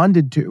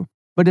responded to.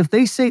 But if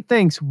they say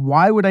thanks,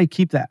 why would I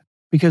keep that?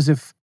 Because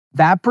if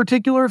that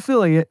particular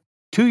affiliate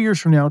 2 years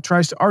from now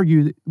tries to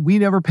argue that we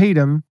never paid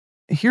them,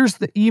 here's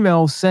the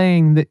email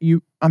saying that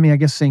I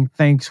guess saying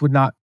thanks would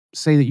not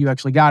say that you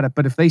actually got it.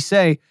 But if they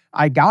say,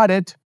 I got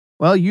it,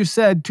 well, you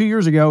said 2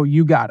 years ago,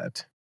 you got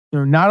it.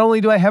 Not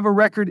only do I have a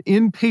record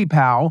in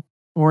PayPal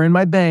or in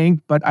my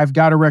bank, but I've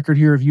got a record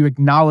here of you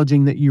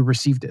acknowledging that you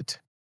received it.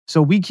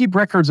 So we keep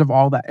records of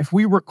all that. If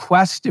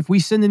we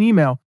send an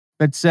email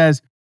that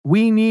says,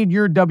 we need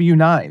your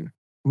W-9,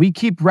 we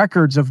keep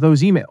records of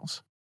those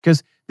emails.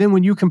 Because then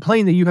when you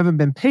complain that you haven't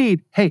been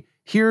paid, hey,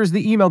 here's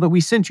the email that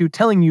we sent you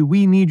telling you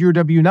we need your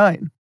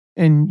W-9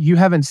 and you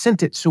haven't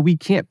sent it, so we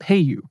can't pay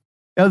you.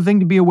 The other thing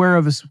to be aware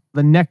of is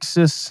the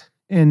Nexus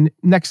and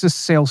Nexus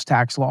sales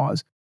tax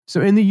laws. So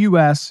in the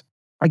US,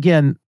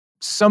 again,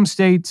 some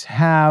states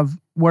have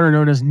what are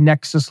known as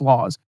Nexus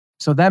laws.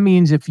 So that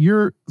means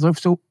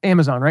so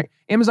Amazon, right?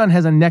 Amazon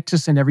has a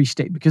Nexus in every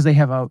state because they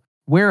have a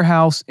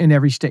warehouse in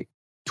every state.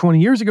 20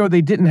 years ago,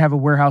 they didn't have a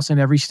warehouse in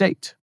every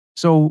state.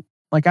 So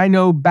like I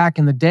know back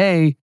in the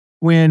day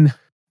when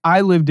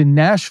I lived in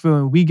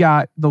Nashville, we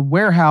got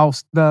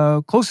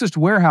the closest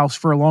warehouse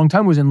for a long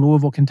time was in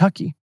Louisville,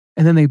 Kentucky.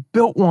 And then they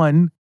built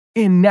one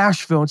in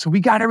Nashville. And so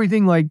we got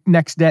everything like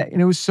next day.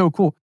 And it was so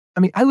cool. I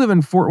mean, I live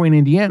in Fort Wayne,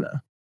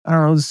 Indiana. I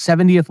don't know, the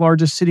 70th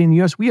largest city in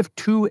the US. We have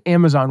 2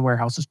 Amazon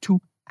warehouses,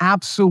 2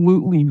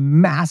 absolutely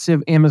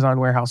massive Amazon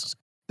warehouses.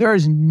 There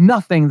is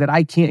nothing that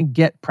I can't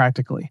get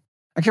practically.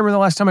 I can't remember the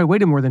last time I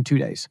waited more than 2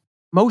 days.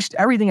 Most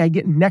everything I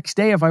get next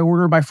day if I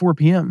order by 4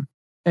 p.m.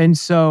 And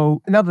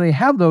so now that they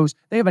have those,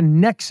 they have a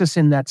Nexus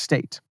in that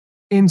state.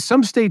 In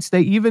some states,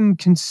 they even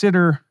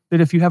consider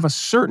that if you have a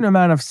certain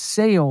amount of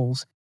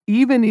sales,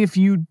 even if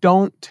you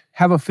don't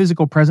have a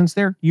physical presence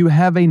there, you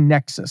have a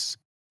Nexus.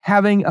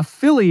 Having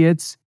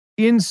affiliates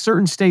in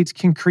certain states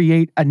can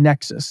create a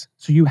Nexus.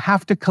 So you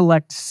have to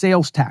collect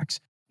sales tax.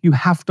 You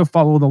have to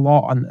follow the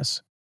law on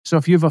this. So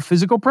if you have a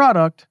physical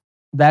product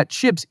that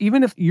ships,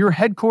 even if your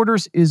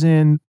headquarters is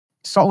in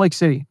Salt Lake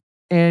City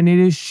and it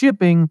is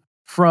shipping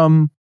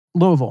from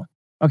Louisville,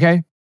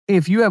 okay?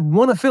 If you have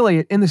one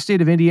affiliate in the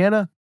state of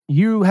Indiana,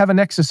 you have a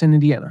Nexus in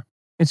Indiana.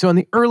 And so in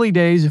the early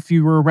days, if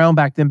you were around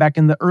back then, back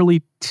in the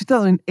early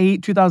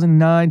 2008,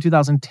 2009,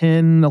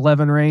 2010,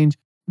 11 range,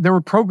 there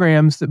were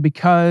programs that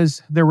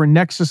because there were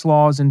Nexus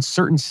laws in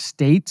certain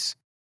states,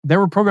 there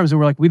were programs that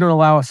were like, we don't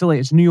allow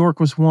affiliates. New York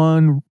was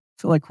one.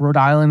 I feel like Rhode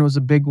Island was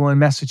a big one.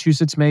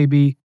 Massachusetts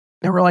maybe.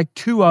 There were like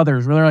 2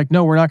 others where they're like,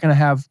 no, we're not going to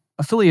have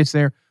affiliates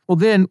there. Well,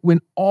 then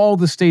when all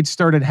the states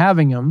started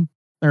having them,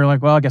 they're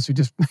like, well, I guess we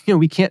just,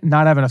 we can't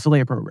not have an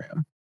affiliate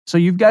program. So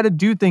you've got to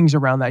do things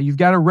around that. You've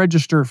got to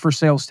register for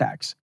sales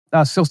tax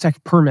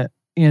permit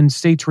in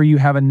states where you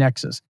have a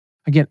Nexus.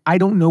 Again, I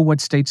don't know what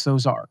states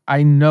those are.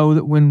 I know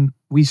that when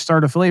we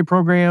start affiliate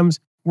programs,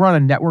 we're on a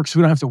network, so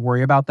we don't have to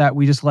worry about that.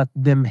 We just let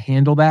them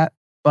handle that.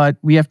 But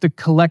we have to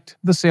collect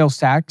the sales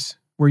tax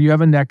where you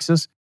have a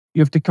Nexus.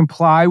 You have to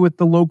comply with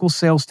the local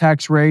sales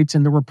tax rates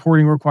and the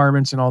reporting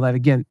requirements and all that.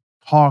 Again,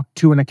 talk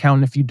to an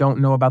accountant if you don't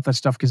know about that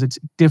stuff because it's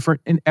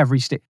different in every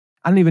state.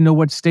 I don't even know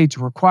what states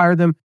require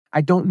them. I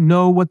don't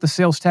know what the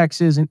sales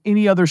tax is in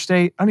any other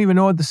state. I don't even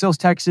know what the sales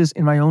tax is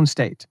in my own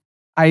state.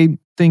 I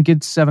think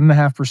it's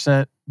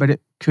 7.5%, but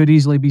it could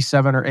easily be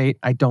 7 or 8.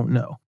 I don't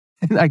know.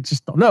 And I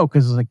just don't know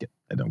because I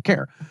don't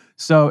care.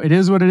 So it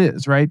is what it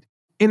is, right?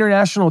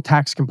 International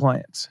tax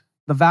compliance,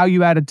 the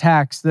value-added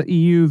tax, the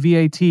EU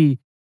VAT.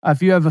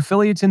 If you have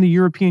affiliates in the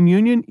European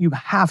Union, you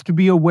have to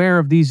be aware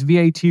of these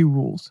VAT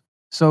rules.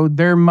 So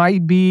there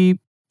might be,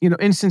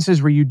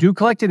 instances where you do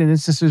collect it and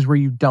instances where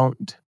you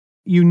don't.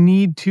 You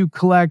need to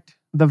collect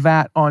the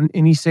VAT on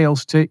any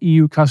sales to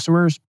EU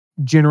customers,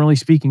 generally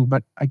speaking.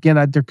 But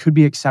again, there could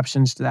be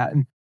exceptions to that.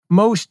 And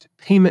most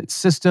payment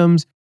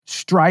systems,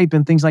 Stripe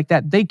and things like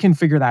that, they can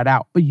figure that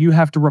out. But you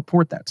have to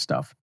report that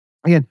stuff.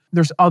 Again,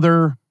 there's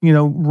other,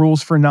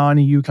 rules for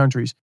non-EU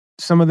countries.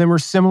 Some of them are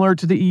similar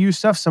to the EU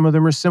stuff. Some of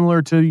them are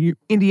similar to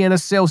Indiana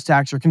sales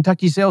tax or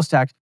Kentucky sales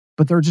tax,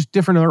 but they're just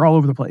different and they're all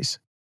over the place.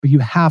 But you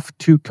have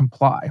to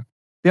comply.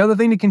 The other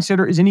thing to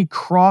consider is any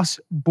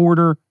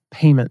cross-border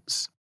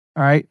payments.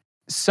 All right.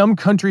 Some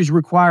countries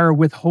require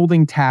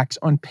withholding tax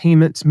on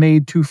payments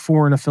made to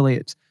foreign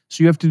affiliates.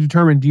 So you have to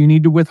determine, do you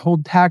need to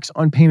withhold tax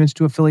on payments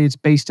to affiliates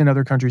based in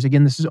other countries?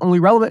 Again, this is only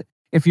relevant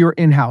if you're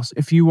in-house.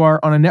 If you are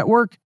on a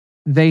network,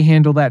 they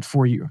handle that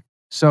for you.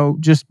 So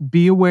just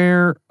be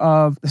aware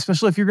of,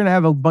 especially if you're going to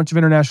have a bunch of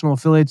international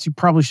affiliates, you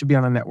probably should be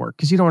on a network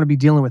because you don't want to be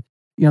dealing with,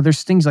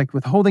 there's things like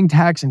withholding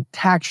tax and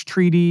tax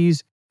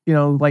treaties.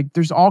 Like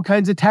there's all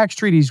kinds of tax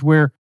treaties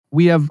where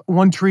we have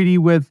one treaty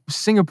with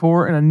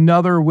Singapore and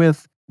another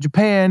with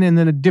Japan and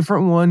then a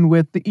different one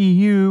with the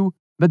EU.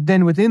 But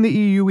then within the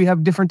EU, we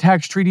have different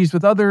tax treaties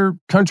with other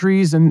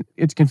countries and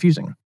it's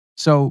confusing.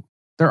 So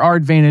there are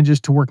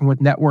advantages to working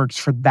with networks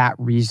for that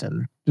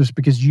reason, just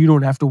because you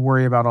don't have to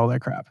worry about all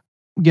that crap.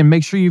 Again,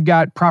 make sure you've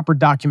got proper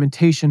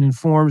documentation in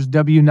forms,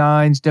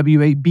 W-9s,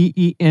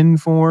 W-8BEN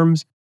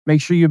forms.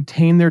 Make sure you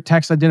obtain their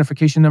tax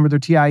identification number, their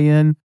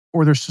TIN,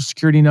 or their social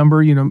security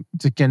number.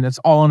 Again, that's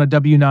all on a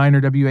W-9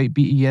 or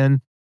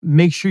W-8BEN.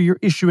 Make sure you're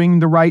issuing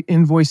the right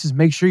invoices.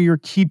 Make sure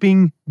you're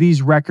keeping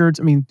these records.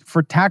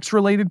 For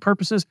tax-related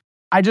purposes,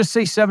 I just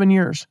say 7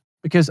 years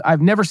because I've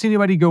never seen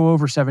anybody go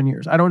over 7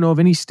 years. I don't know of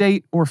any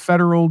state or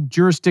federal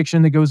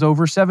jurisdiction that goes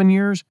over 7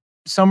 years.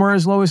 Some are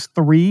as low as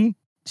 3.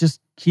 Just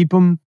keep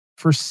them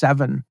for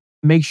 7.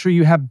 Make sure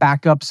you have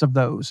backups of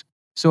those.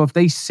 So if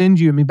they send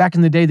you, back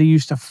in the day, they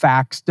used to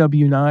fax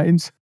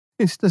W-9s.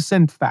 They used to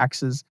send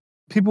faxes.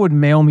 People would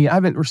mail me. I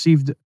haven't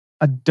received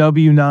a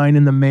W-9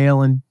 in the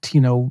mail in,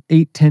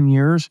 8-10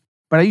 years.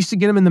 But I used to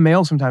get them in the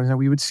mail sometimes. And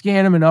we would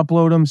scan them and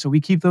upload them. So we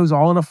keep those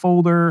all in a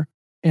folder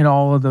and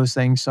all of those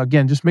things. So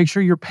again, just make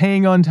sure you're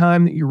paying on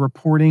time, that you're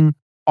reporting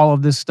all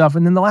of this stuff.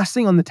 And then the last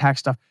thing on the tax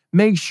stuff,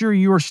 make sure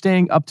you are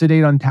staying up to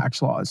date on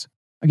tax laws.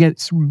 Again,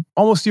 it's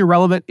almost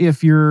irrelevant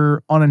if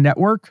you're on a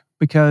network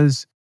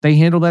because they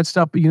handle that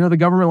stuff. But the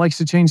government likes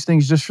to change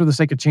things just for the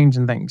sake of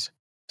changing things.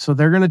 So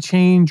they're going to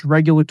change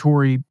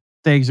regulatory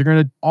things. They're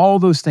going to, all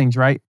those things,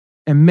 right?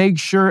 And make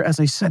sure, as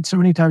I said so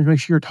many times, make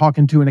sure you're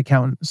talking to an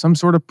accountant, some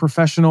sort of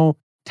professional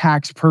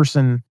tax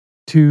person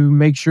to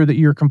make sure that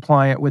you're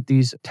compliant with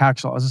these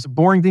tax laws. It's a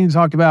boring thing to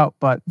talk about,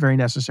 but very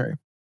necessary.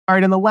 All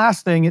right, and the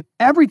last thing,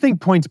 everything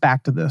points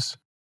back to this.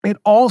 It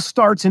all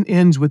starts and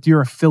ends with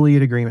your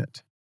affiliate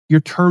agreement,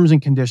 your terms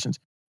and conditions.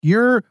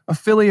 Your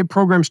affiliate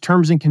program's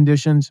terms and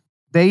conditions,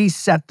 they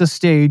set the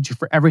stage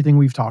for everything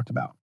we've talked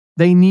about.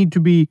 They need to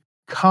be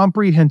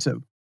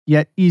comprehensive,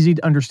 yet easy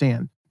to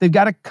understand. They've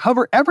got to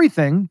cover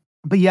everything,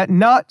 but yet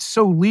not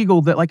so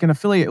legal that like an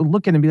affiliate will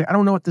look at it and be like, I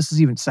don't know what this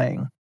is even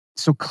saying.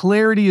 So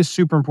clarity is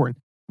super important.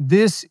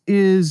 This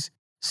is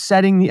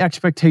setting the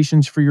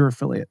expectations for your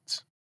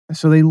affiliates.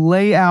 So they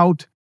lay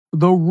out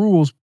the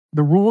rules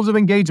of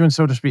engagement,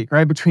 so to speak,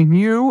 right? Between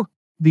you,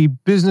 the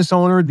business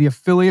owner, the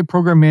affiliate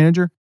program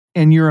manager,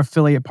 and your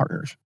affiliate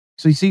partners.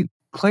 So you see,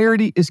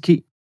 clarity is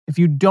key. If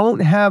you don't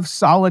have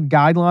solid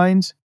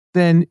guidelines,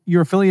 then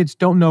your affiliates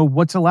don't know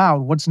what's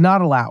allowed, what's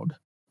not allowed.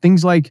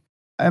 Things like,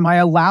 am I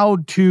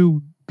allowed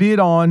to bid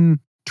on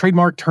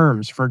trademark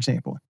terms, for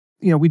example?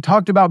 We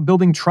talked about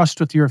building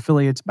trust with your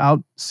affiliates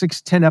about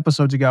 6-10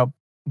 episodes ago.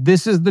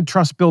 This is the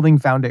trust building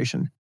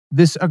foundation.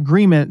 This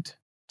agreement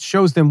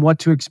shows them what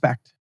to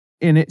expect.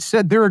 And it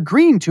said they're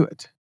agreeing to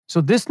it.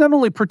 So this not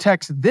only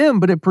protects them,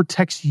 but it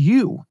protects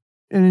you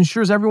and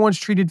ensures everyone's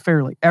treated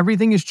fairly.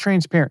 Everything is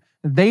transparent.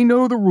 They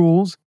know the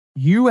rules.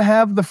 You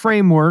have the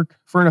framework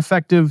for an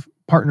effective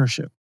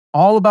partnership.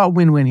 All about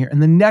win-win here.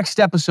 In the next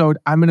episode,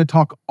 I'm going to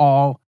talk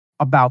all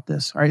about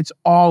this. All right, it's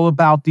all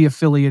about the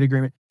affiliate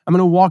agreement. I'm going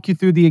to walk you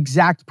through the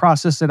exact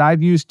process that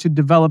I've used to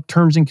develop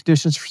terms and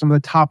conditions for some of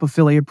the top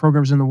affiliate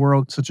programs in the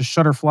world, such as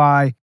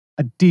Shutterfly,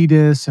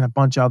 Adidas, and a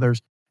bunch of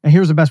others. And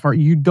here's the best part.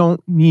 You don't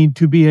need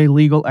to be a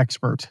legal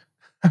expert.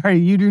 All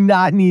right, you do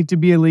not need to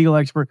be a legal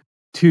expert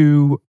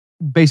to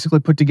basically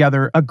put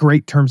together a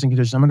great terms and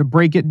conditions. I'm going to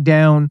break it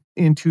down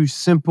into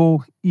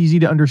simple, easy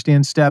to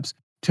understand steps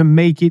to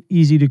make it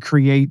easy to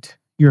create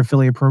your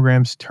affiliate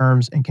programs,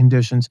 terms and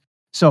conditions.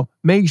 So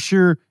make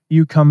sure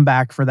you come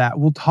back for that.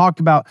 We'll talk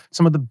about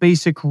some of the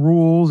basic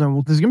rules,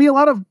 and there's going to be a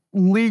lot of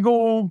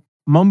legal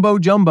mumbo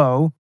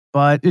jumbo,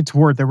 but it's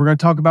worth it. We're going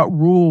to talk about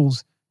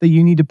rules that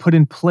you need to put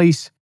in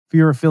place for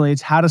your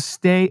affiliates, how to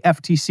stay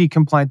FTC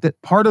compliant.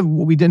 That part of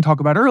what we didn't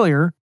talk about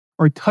earlier,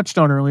 or touched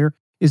on earlier,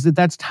 is that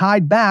that's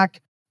tied back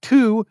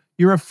to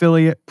your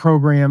affiliate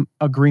program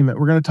agreement.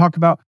 We're going to talk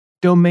about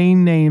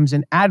domain names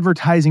and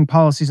advertising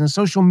policies and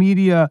social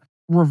media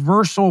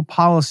reversal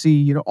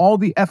policy, all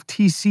the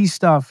FTC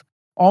stuff,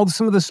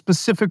 some of the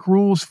specific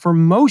rules for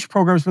most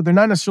programs, but they're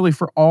not necessarily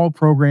for all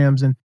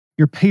programs, and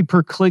your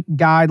pay-per-click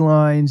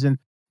guidelines and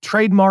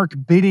trademark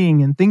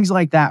bidding and things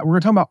like that. We're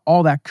going to talk about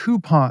all that,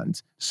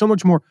 coupons, so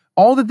much more,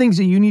 all the things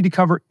that you need to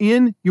cover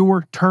in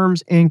your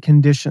terms and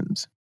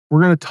conditions.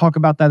 We're going to talk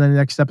about that in the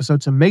next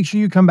episode. So make sure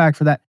you come back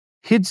for that.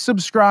 Hit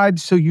subscribe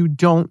so you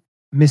don't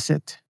miss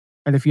it.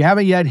 And if you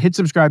haven't yet, hit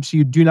subscribe so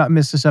you do not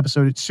miss this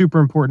episode. It's super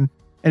important.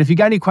 And if you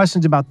got any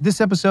questions about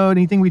this episode,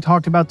 anything we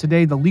talked about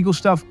today, the legal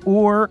stuff,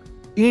 or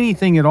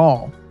anything at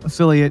all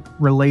affiliate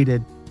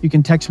related, you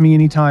can text me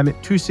anytime at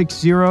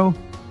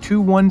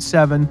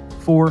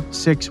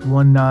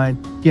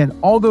 260-217-4619. Again,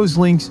 all those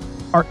links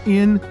are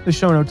in the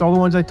show notes. All the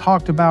ones I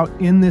talked about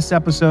in this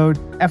episode,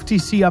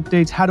 FTC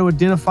updates, how to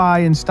identify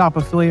and stop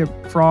affiliate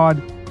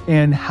fraud,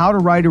 and how to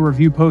write a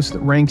review post that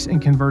ranks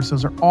and converts.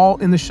 Those are all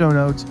in the show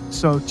notes.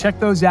 So check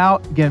those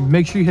out. Again,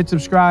 make sure you hit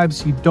subscribe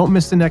so you don't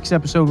miss the next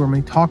episode where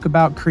we talk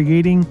about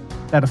creating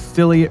that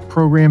affiliate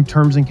program,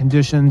 terms and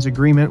conditions,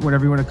 agreement,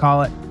 whatever you want to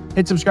call it.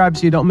 Hit subscribe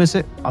so you don't miss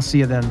it. I'll see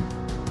you then.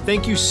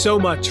 Thank you so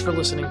much for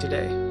listening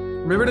today.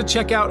 Remember to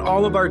check out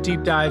all of our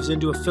deep dives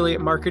into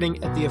affiliate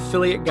marketing at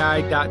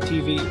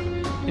theaffiliateguy.tv.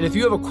 And if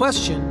you have a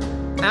question,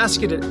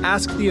 ask it at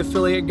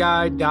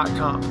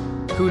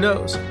asktheaffiliateguy.com. Who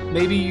knows?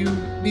 Maybe you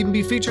even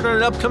be featured on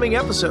an upcoming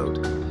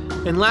episode.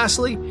 And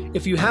lastly,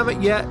 if you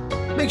haven't yet,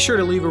 make sure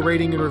to leave a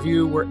rating and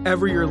review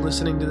wherever you're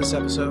listening to this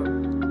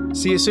episode.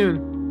 See you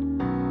soon.